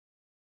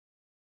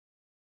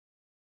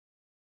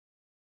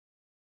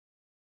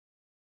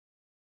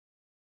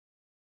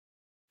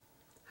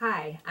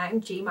Hi,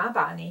 I'm G.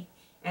 Mabani,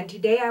 and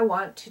today I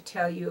want to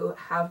tell you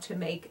how to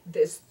make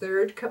this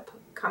third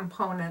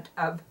component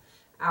of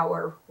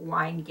our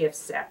wine gift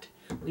set.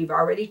 We've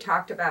already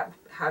talked about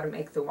how to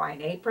make the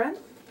wine apron,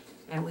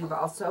 and we've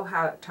also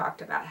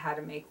talked about how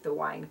to make the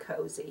wine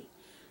cozy.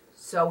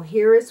 So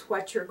here is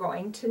what you're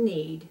going to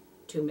need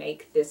to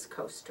make this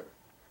coaster.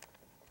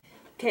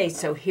 Okay,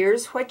 so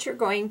here's what you're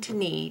going to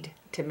need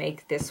to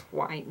make this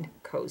wine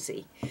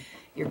cozy.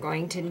 You're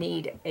going to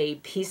need a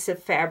piece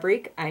of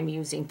fabric. I'm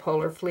using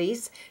polar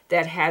fleece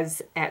that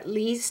has at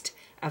least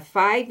a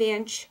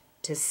 5-inch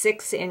to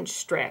 6-inch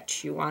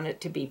stretch. You want it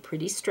to be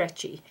pretty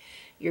stretchy.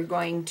 You're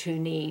going to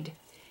need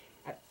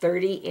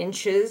 30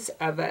 inches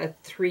of a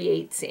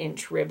 3/8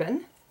 inch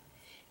ribbon,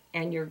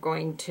 and you're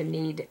going to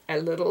need a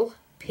little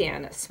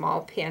pin, a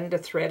small pin to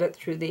thread it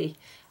through the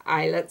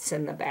eyelets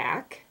in the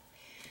back.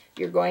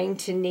 You're going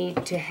to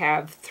need to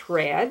have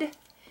thread,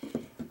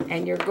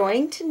 and you're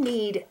going to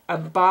need a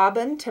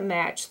bobbin to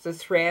match the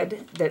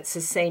thread that's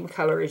the same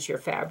color as your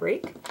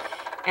fabric,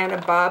 and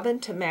a bobbin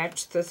to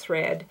match the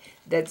thread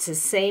that's the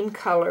same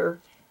color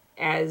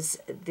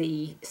as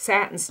the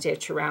satin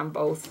stitch around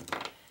both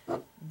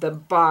the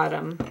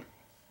bottom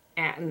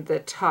and the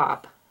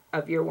top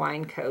of your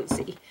wine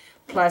cozy,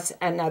 plus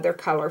another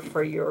color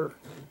for your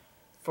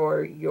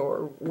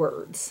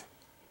words.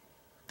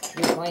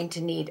 You're going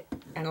to need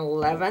an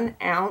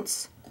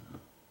 11-ounce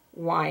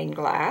wine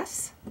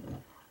glass.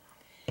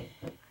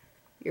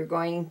 You're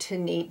going to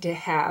need to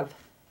have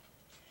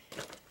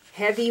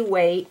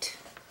heavyweight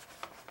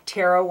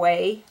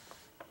tearaway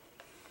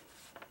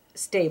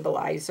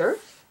stabilizer.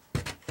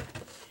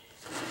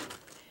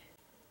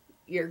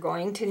 You're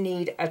going to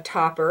need a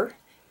topper.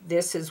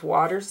 This is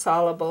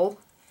water-soluble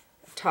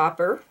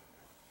topper.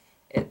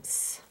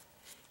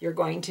 You're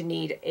going to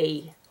need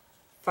a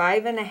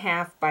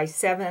 5.5 by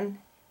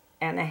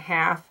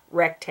 7.5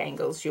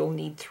 rectangles. You'll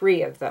need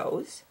 3 of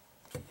those.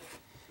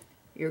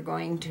 You're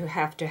going to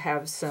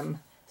have some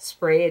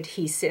spray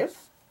adhesive.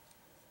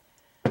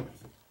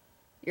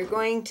 You're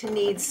going to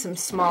need some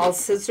small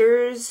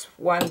scissors,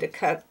 one to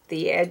cut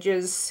the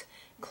edges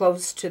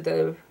close to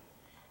the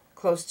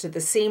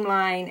seam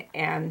line,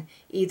 and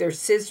either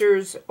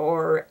scissors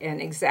or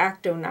an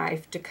X-Acto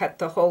knife to cut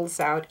the holes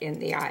out in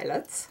the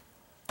eyelets.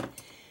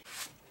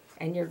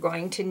 And you're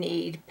going to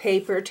need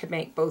paper to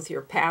make both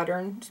your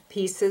pattern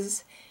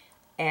pieces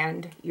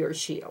and your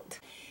shield.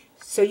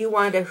 So you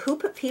want to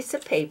hoop a piece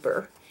of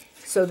paper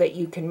so that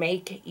you can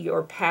make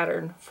your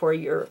pattern for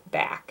your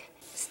back.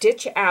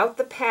 Stitch out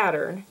the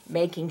pattern,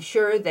 making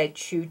sure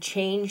that you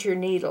change your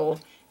needle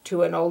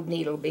to an old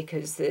needle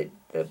because the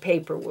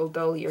paper will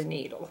dull your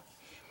needle.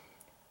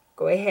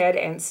 Go ahead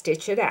and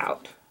stitch it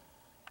out.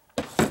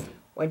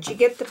 Once you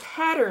get the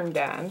pattern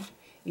done,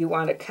 you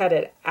want to cut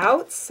it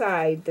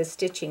outside the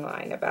stitching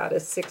line, about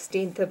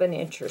 1/16 of an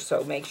inch or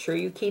so. Make sure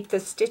you keep the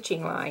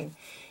stitching line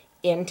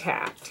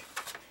intact.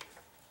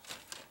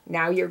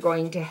 Now you're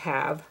going to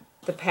have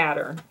the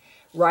pattern.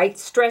 Right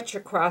stretch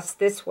across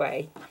this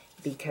way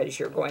because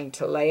you're going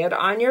to lay it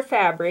on your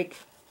fabric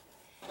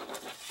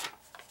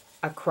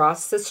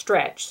across the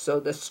stretch,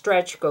 so the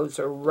stretch goes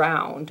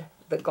around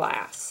the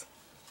glass.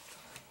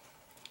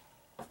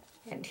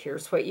 And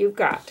here's what you've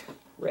got,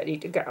 ready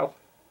to go.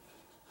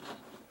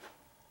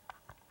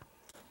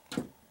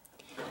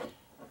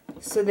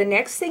 So the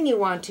next thing you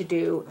want to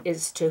do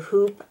is to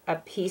hoop a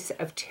piece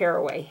of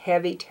tearaway,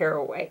 heavy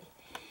tearaway.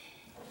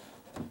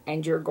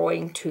 And you're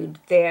going to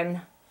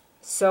then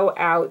sew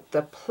out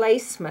the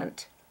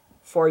placement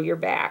for your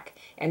back.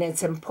 And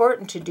it's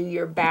important to do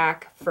your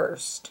back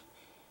first.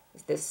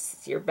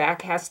 Your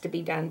back has to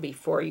be done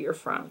before your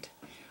front.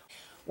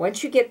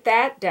 Once you get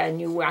that done,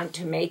 you want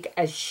to make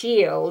a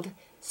shield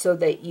so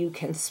that you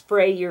can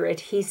spray your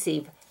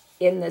adhesive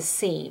in the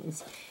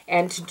seams.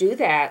 And to do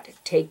that,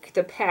 take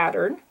the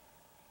pattern,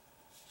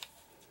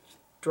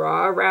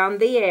 draw around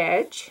the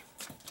edge,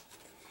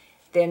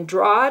 then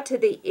draw to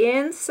the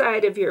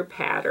inside of your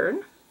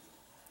pattern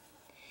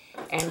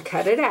and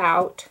cut it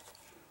out,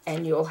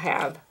 and you'll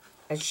have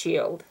a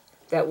shield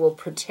that will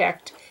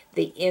protect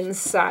the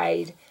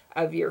inside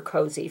of your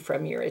cozy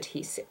from your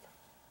adhesive.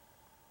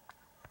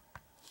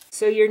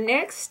 So your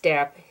next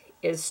step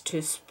is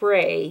to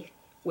spray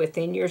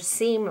within your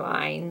seam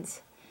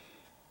lines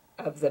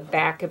of the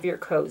back of your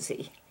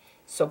cozy.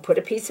 So put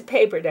a piece of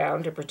paper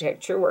down to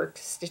protect your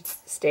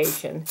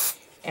workstation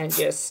and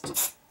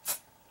just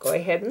go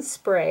ahead and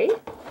spray.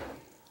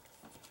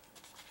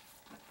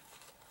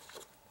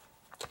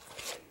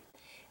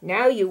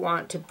 Now you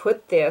want to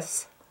put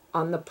this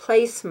on the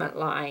placement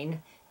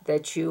line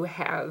that you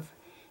have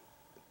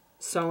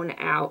sewn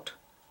out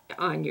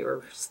on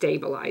your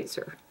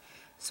stabilizer.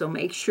 So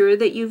make sure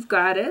that you've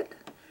got it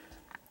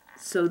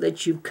so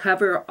that you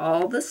cover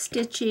all the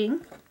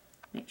stitching.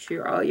 Make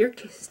sure all your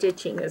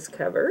stitching is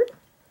covered.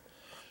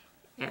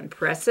 And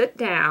press it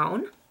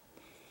down.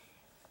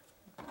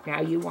 Now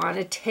you want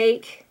to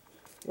take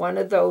one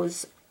of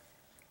those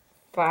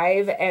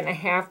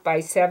 5.5 by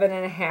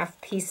 7.5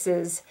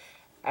 pieces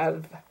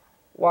of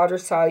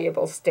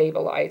water-soluble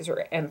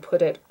stabilizer and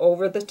put it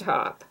over the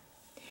top.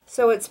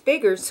 So it's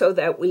bigger so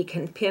that we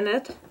can pin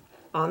it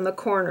on the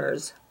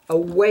corners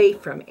away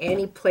from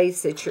any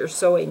place that your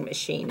sewing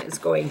machine is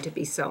going to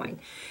be sewing.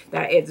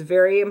 That it's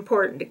very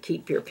important to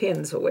keep your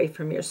pins away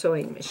from your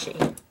sewing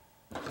machine.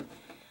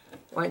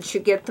 Once you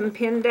get them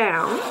pinned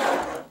down,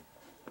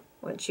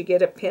 we'll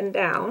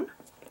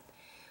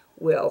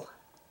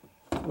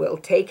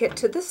take it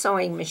to the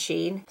sewing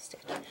machine.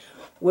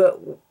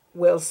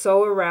 We'll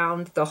sew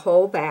around the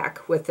whole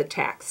back with the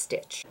tack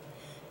stitch.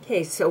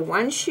 Okay, so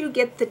once you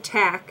get the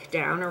tack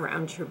down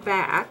around your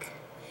back,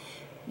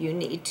 you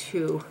need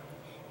to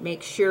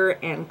make sure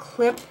and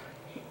clip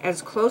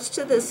as close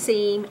to the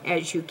seam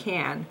as you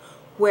can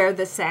where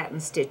the satin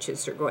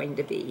stitches are going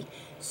to be.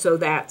 So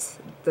that's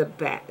the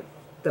back,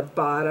 the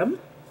bottom,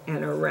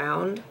 and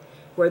around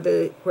where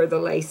the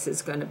lace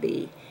is going to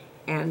be,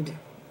 and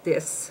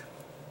this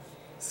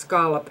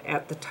scallop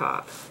at the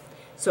top.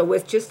 So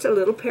with just a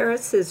little pair of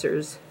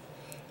scissors,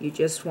 you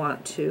just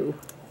want to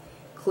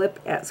clip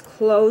as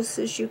close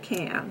as you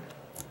can.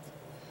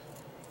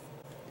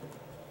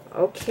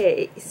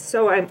 Okay,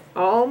 so I'm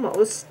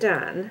almost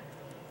done.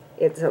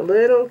 It's a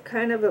little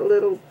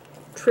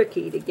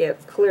tricky to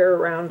get clear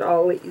around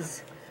all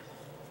this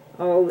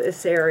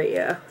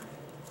area,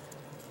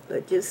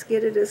 but just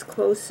get it as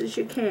close as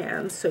you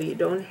can so you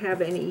don't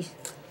have any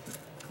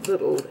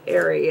little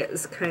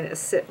areas kind of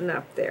sitting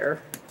up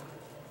there.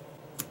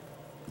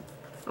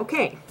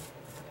 Okay,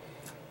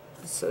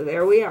 so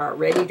there we are,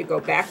 ready to go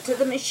back to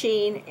the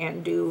machine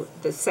and do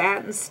the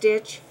satin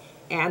stitch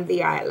and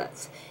the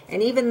eyelets.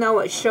 And even though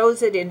it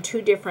shows it in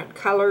two different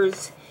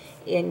colors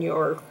in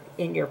your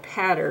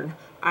pattern,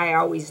 I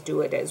always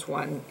do it as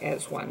one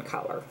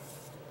color.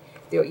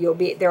 There'll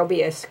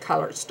be a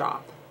color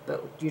stop,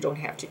 but you don't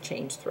have to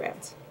change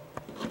threads.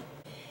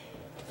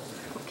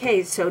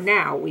 Okay, so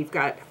now we've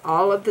got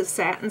all of the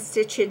satin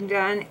stitching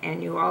done,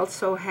 and you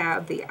also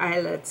have the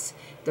eyelets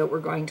that we're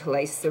going to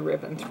lace the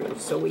ribbon through.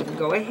 So we can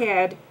go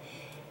ahead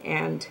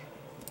and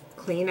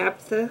clean up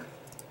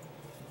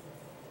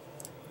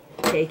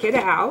take it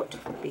out,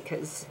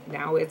 because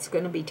now it's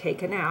going to be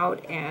taken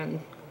out, and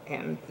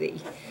the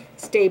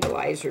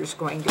stabilizer is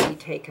going to be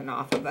taken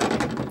off of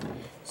it.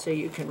 So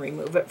you can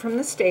remove it from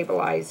the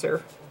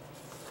stabilizer.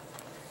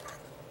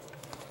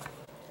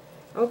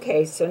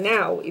 Okay, so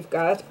now we've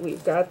got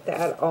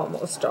that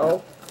almost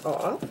all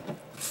off.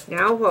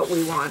 Now what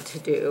we want to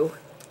do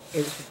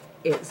is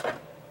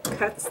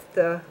cut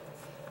the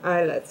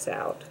eyelets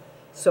out.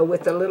 So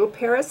with a little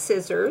pair of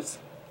scissors,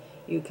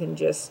 you can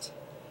just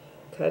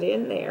cut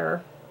in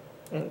there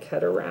and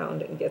cut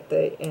around and get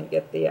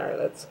the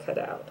eyelets cut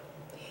out.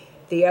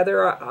 The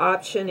other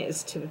option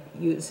is to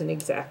use an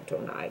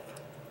X-Acto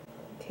knife.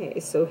 Okay,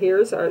 so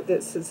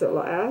this is the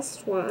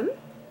last one.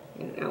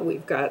 And now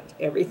we've got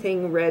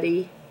everything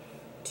ready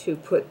to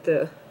put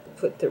the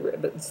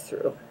ribbons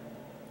through.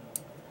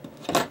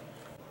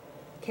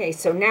 Okay,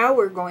 so now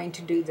we're going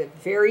to do the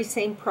very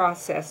same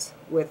process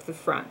with the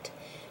front.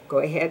 Go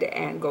ahead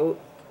and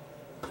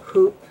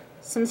hoop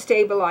some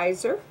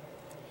stabilizer.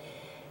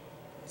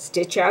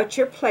 Stitch out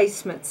your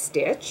placement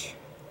stitch.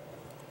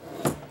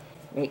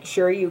 Make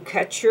sure you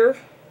cut your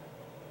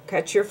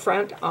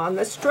front on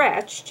the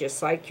stretch,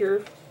 just like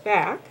your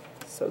back,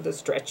 so the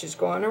stretch is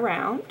going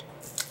around.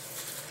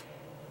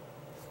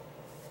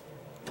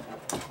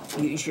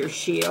 Use your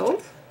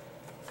shield,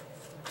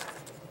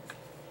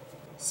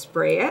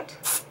 spray it,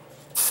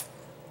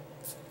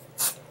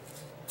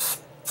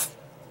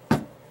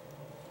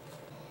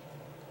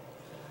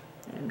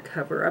 and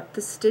cover up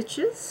the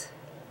stitches.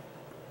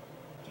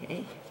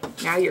 Okay,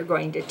 now you're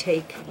going to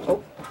take,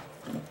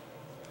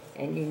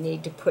 and you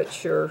need to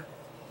put your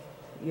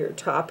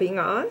topping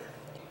on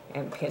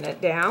and pin it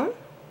down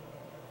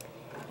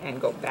and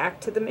go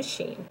back to the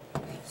machine.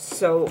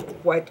 So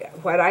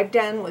what I've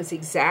done was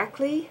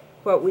exactly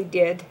what we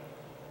did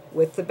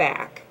with the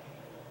back.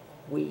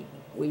 We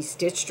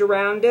stitched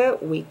around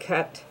it, we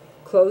cut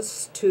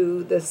close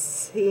to the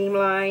seam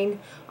line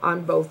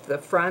on both the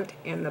front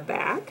and the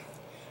back.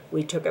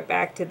 We took it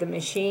back to the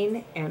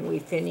machine and we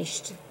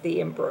finished the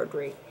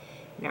embroidery.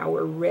 Now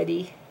we're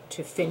ready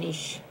to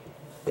finish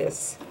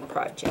this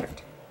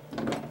project.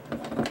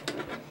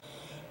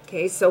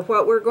 Okay, so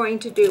what we're going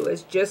to do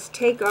is just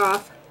take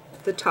off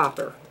the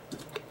topper.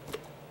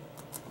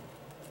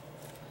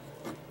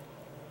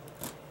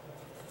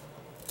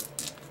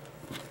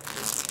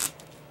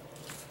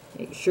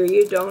 Make sure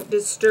you don't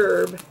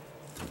disturb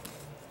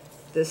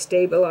the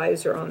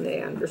stabilizer on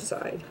the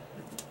underside.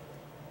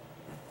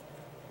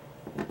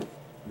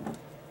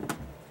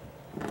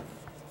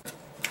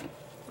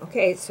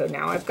 Okay, so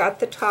now I've got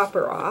the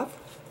topper off.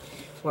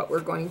 What we're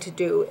going to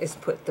do is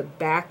put the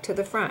back to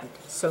the front.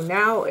 So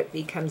now it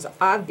becomes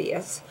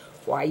obvious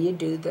why you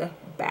do the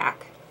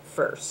back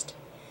first.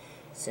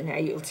 So now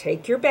you'll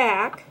take your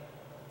back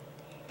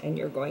and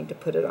you're going to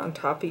put it on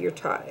top of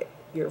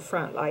your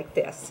front like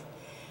this.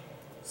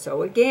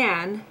 So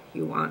again,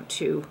 you want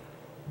to,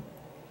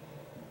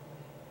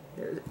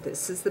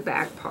 this is the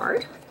back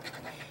part.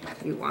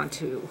 You want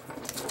to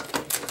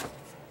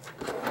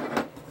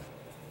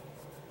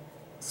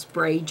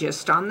spray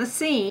just on the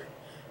seam.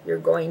 You're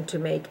going to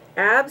make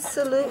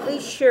absolutely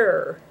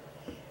sure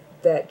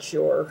that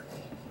your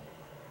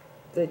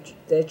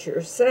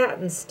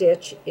satin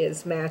stitch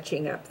is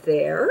matching up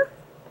there,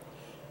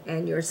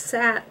 and your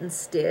satin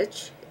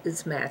stitch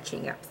is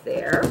matching up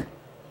there.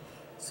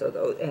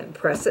 So and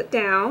press it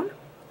down.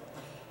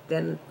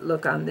 Then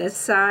look on this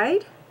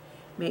side.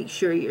 Make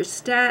sure your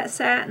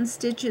satin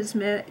stitch is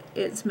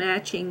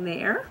matching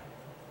there,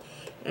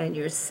 and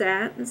your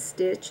satin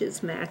stitch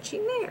is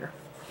matching there.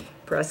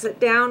 Press it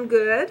down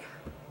good,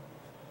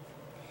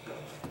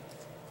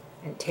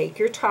 and take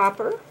your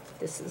topper.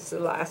 This is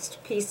the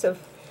last piece of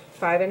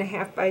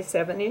 5.5 by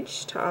 7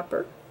 inch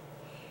topper.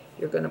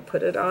 You're going to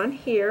put it on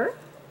here,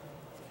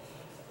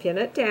 pin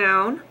it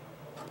down,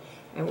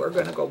 and we're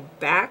going to go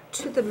back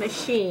to the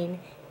machine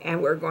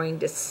and we're going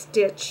to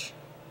stitch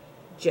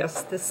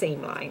just the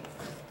seam line.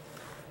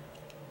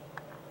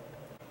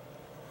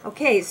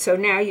 Okay, so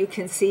now you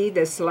can see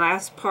this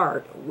last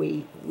part.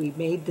 We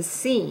made the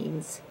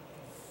seams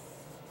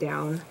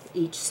down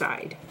each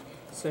side.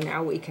 So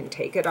now we can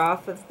take it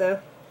off of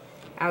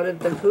out of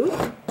the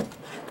hoop.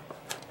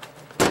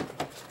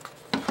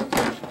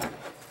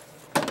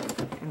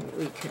 And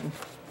we can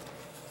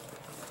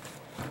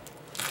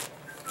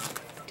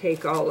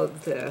take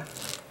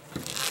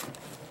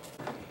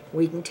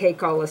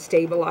all the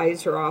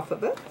stabilizer off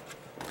of it.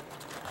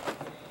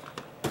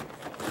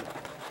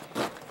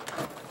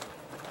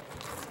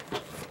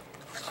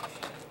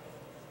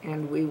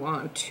 And we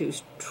want to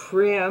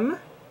trim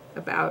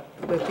about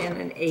within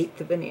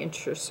 1/8 of an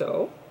inch or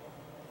so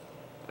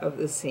of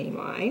the seam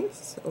line.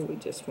 So we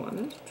just want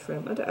to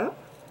trim it up.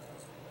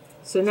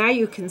 So now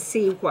you can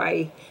see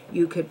why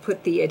you could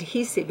put the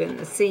adhesive in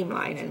the seam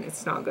line and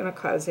it's not going to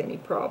cause any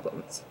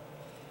problems.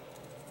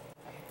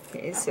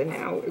 Okay, so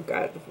now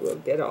we'll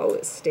get all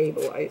this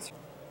stabilized.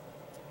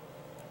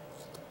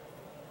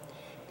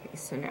 Okay,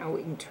 so now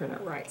we can turn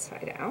it right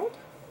side out.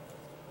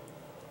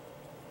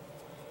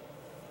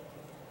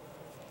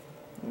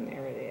 And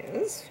there it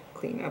is.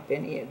 Clean up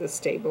any of the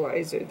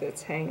stabilizer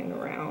that's hanging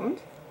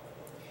around.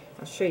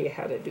 I'll show you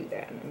how to do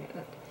that in a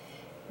minute.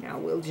 Now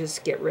we'll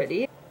just get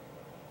ready.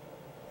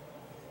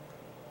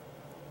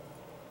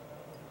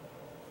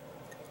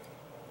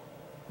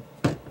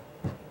 Pull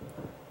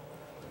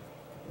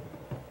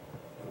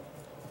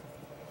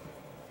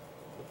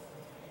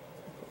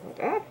it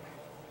up.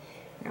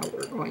 Now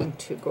we're going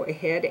to go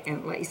ahead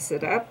and lace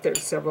it up.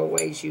 There's several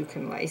ways you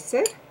can lace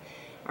it.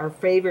 Our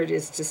favorite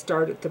is to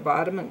start at the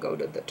bottom and go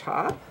to the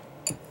top.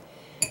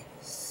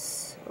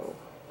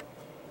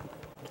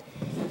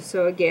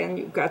 So again,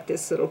 you've got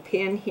this little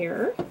pin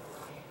here,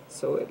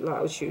 so it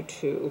allows you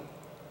to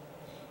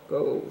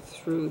go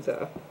through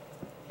the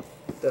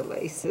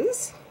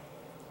laces.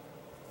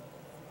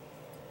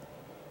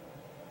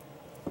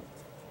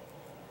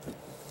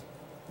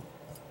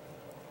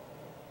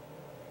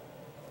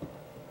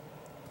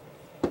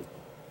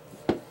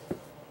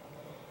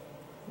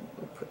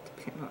 We'll put the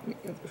pin on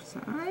the other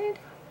side.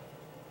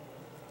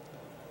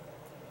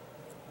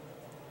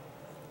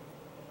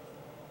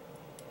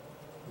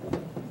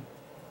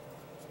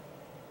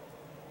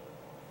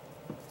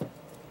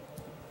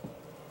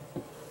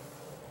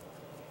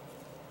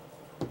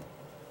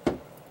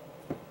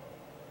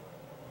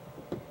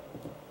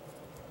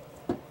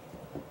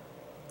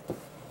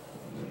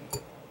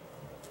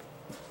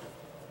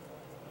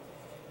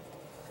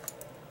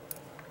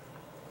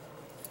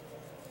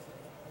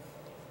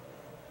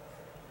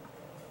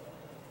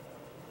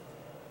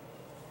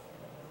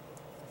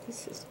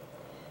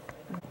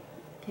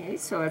 Okay,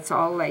 so it's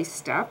all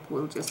laced up.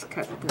 We'll just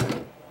cut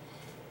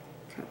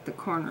the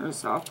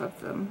corners off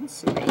of them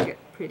to make it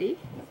pretty.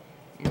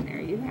 And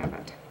there you have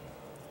it.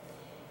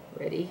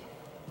 Ready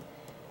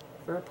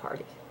for a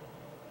party.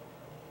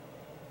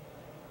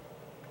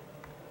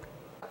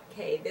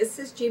 Okay, this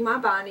is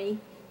Jima Bani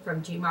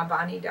from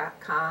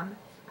jimabani.com.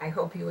 I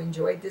hope you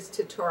enjoyed this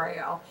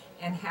tutorial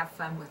and have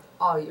fun with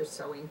all your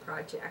sewing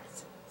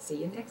projects. See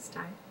you next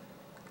time.